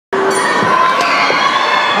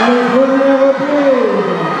Allez, première reprise.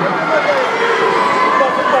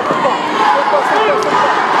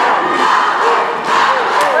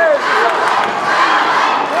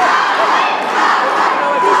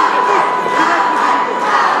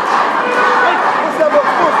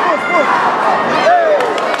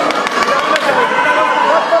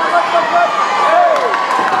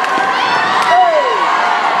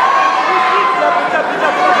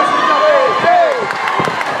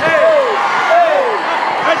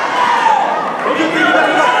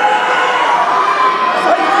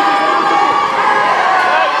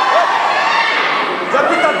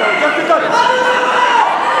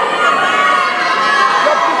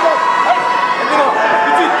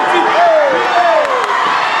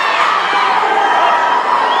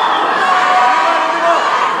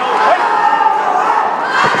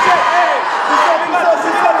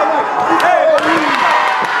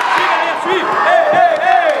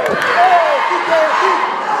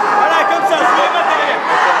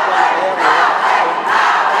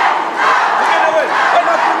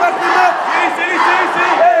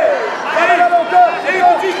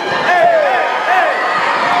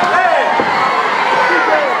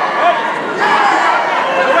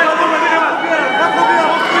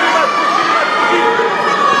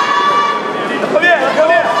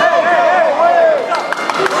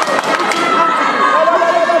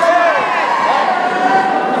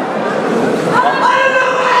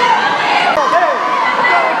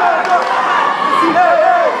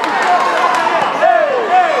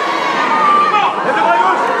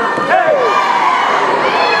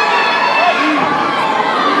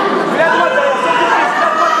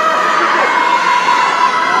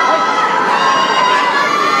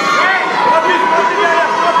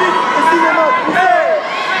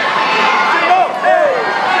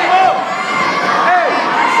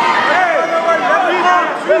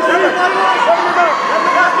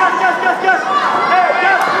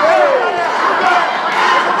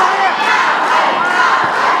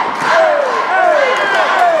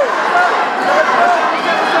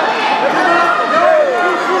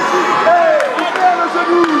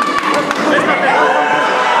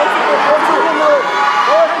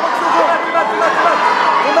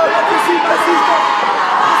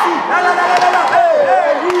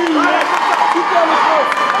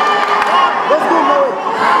 Let's go, Naoil.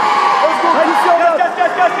 Let's go.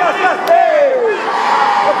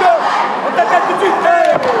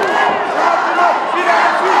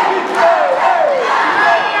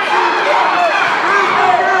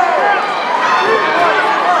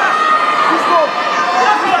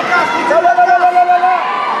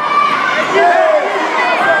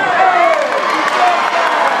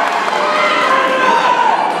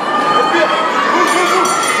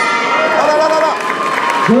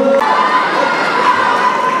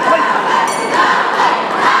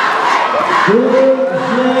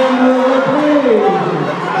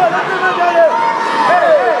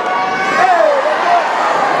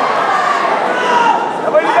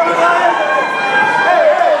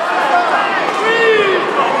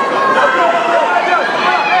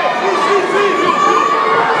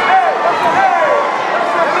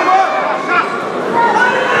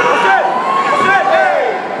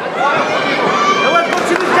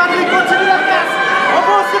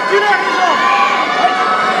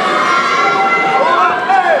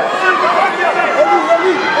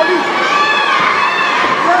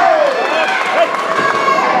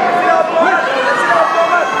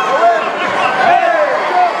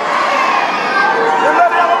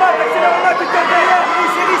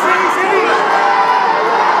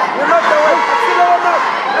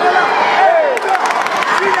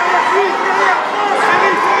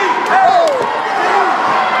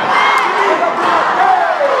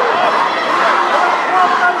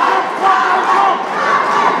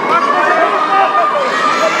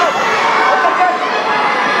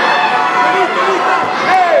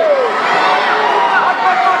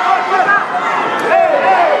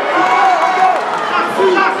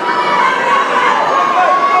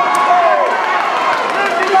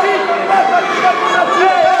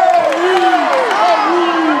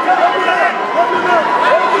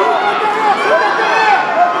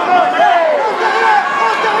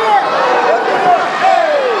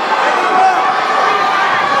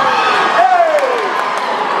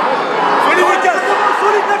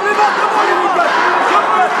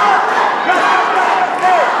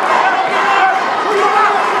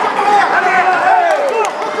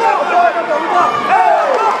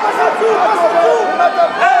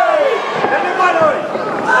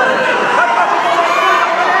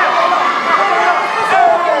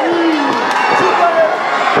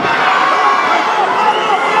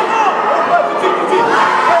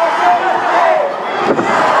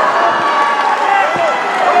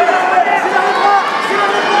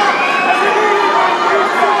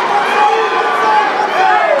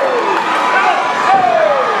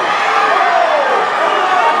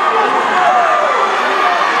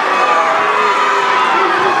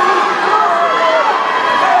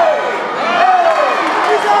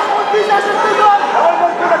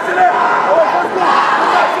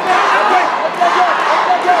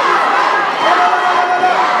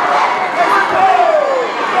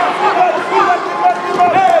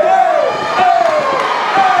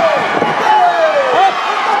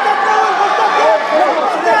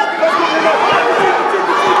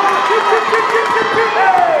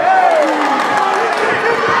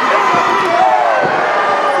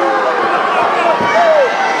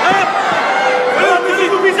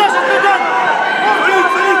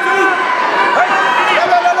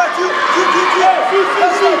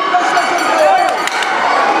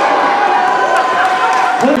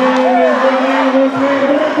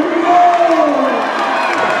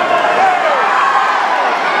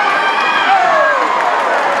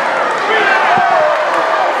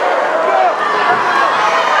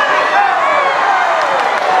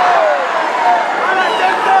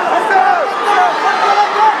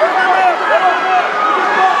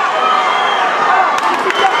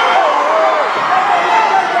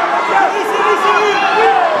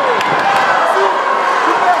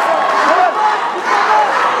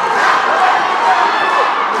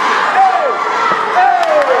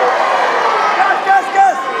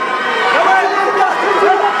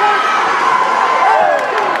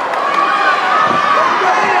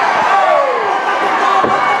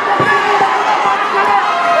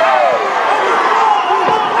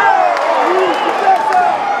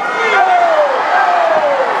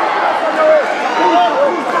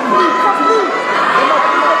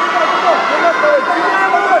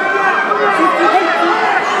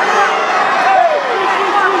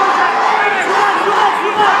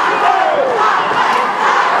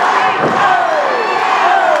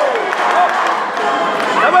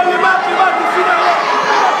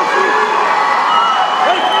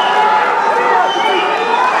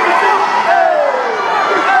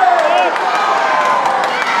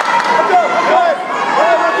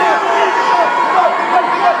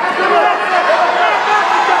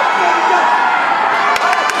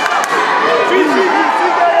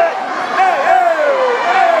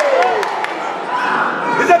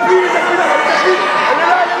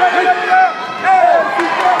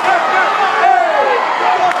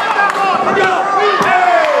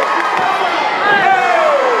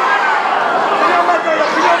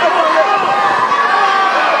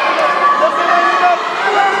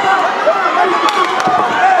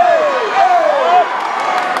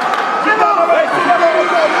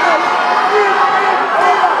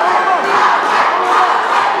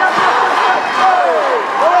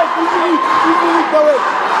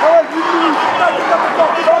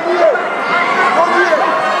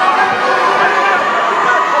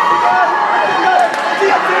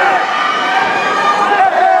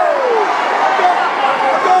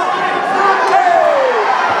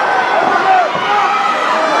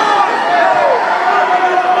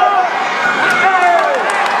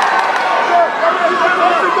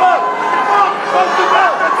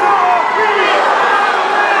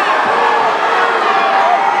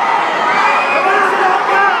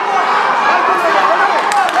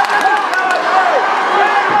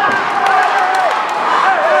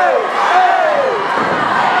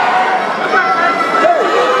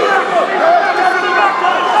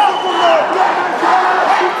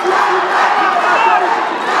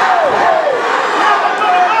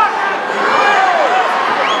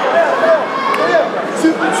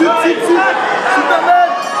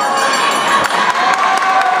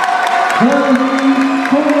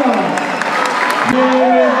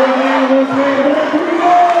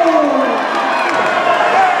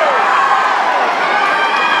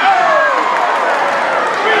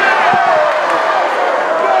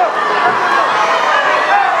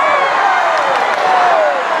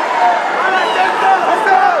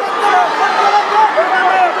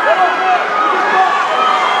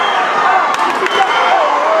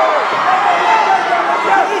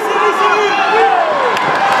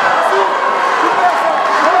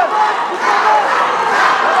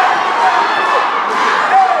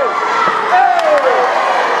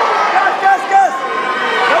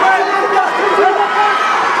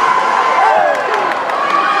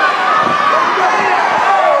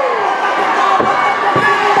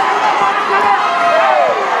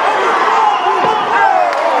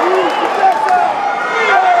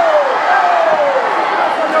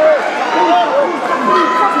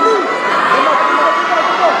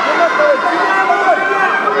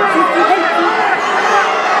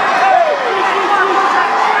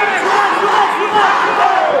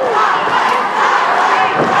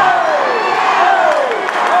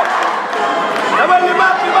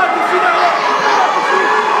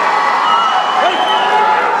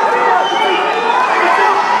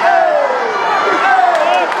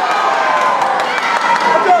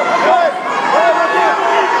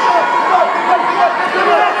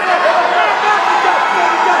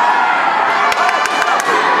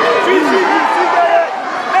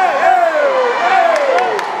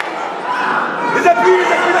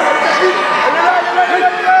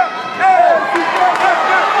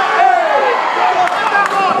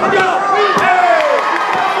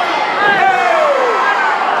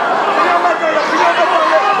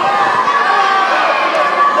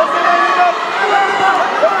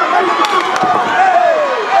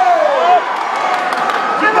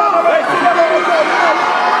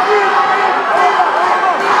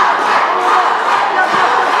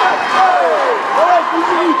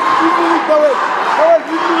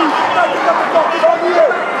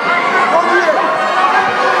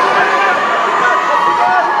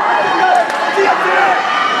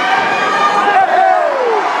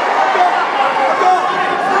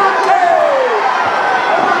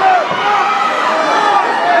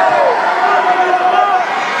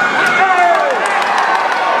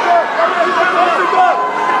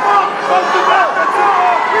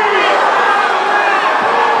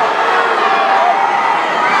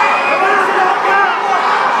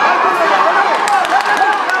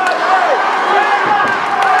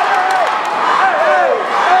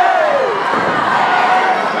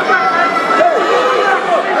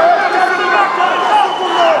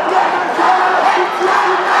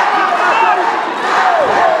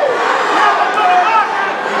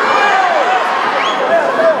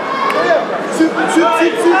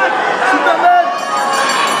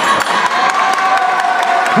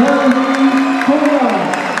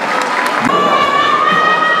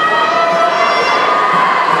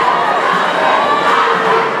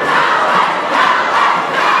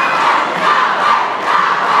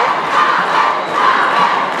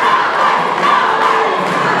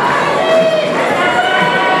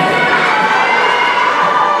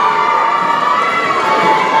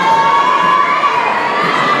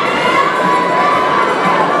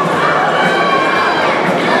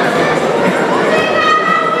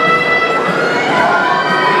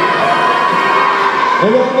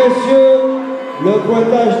 Mesdames, Messieurs, le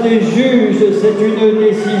pointage des juges, c'est une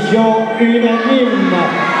décision unanime.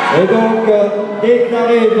 Et donc,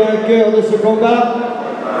 déclaré vainqueur de ce combat,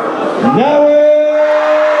 Naoil.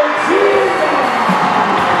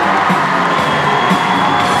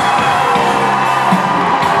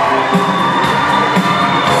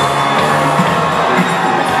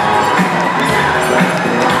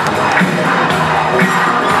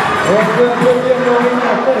 On peut applaudir Maurine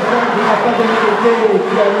à quelqu'un qui n'a pas de mérité et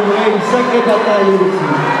qui a livré une sacrée bataille ici.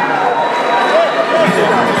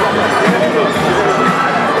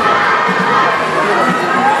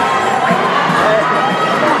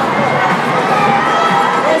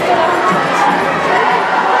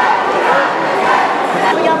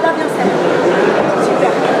 Regarde là bien celle.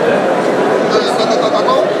 Super.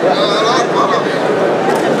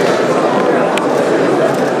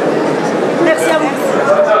 Merci à vous.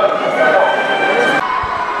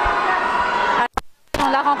 On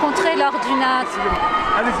l'a rencontré lors d'une...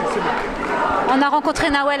 On a rencontré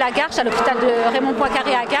Naoil à Garches, à l'hôpital de Raymond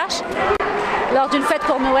Poincaré à Garches, lors d'une fête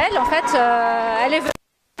pour Noël. En fait, elle est venue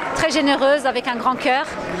très généreuse, avec un grand cœur.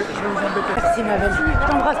 Merci ma belle.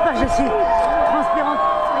 Je t'embrasse pas, je suis transpirante.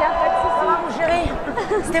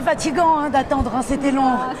 C'était fatigant hein, d'attendre, hein, c'était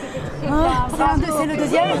long. C'est le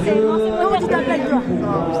deuxième. Comment tu t'appelles toi?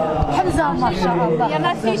 Hamza, machallah. Il y a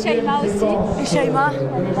ma fille Shaima aussi. Et Shaima.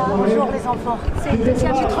 Bonjour les enfants. C'est une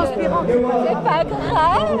deuxième. Je suis transpirante. C'est pas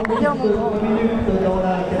grave. Bien mon grand.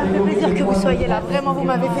 Ça me fait plaisir que vous soyez là. Vraiment, vous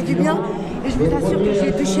m'avez fait du bien. Et je vous assure que j'y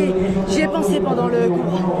ai touché, j'y ai pensé pendant le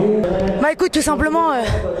combat. Bah écoute, tout simplement,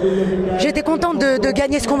 j'étais contente de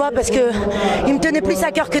gagner ce combat parce que il me tenait plus à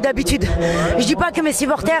cœur que d'habitude. Je dis pas que mes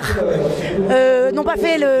supporters n'ont pas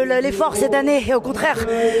fait l'effort cette année. Et au contraire,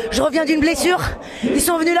 je reviens d'une blessure. Ils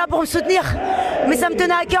sont venus là pour me soutenir. Mais ça me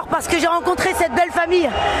tenait à cœur parce que j'ai rencontré cette belle famille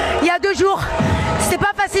il y a 2 jours. C'était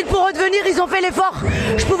pas facile pour eux de venir, ils ont fait l'effort.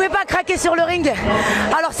 Je pouvais pas craquer sur le ring.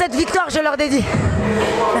 Alors cette victoire, je leur dédie.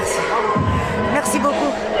 Merci. Merci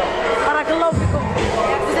beaucoup. Barakallahu fikoum.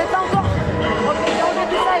 Vous êtes là encore? Ok, on a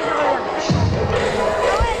tout ça et je reviens.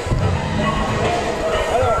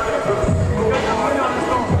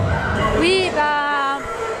 Oui, bah...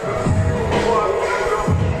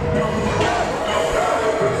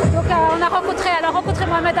 Donc elle a rencontré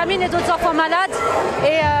Mohamed Amin et d'autres enfants malades.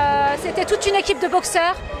 Et c'était toute une équipe de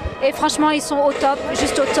boxeurs. Et franchement, ils sont au top,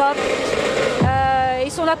 juste au top.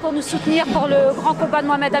 Ils sont là pour nous soutenir pour le grand combat de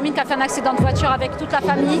Mohamed Amin qui a fait un accident de voiture avec toute la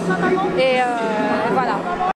famille. Et voilà.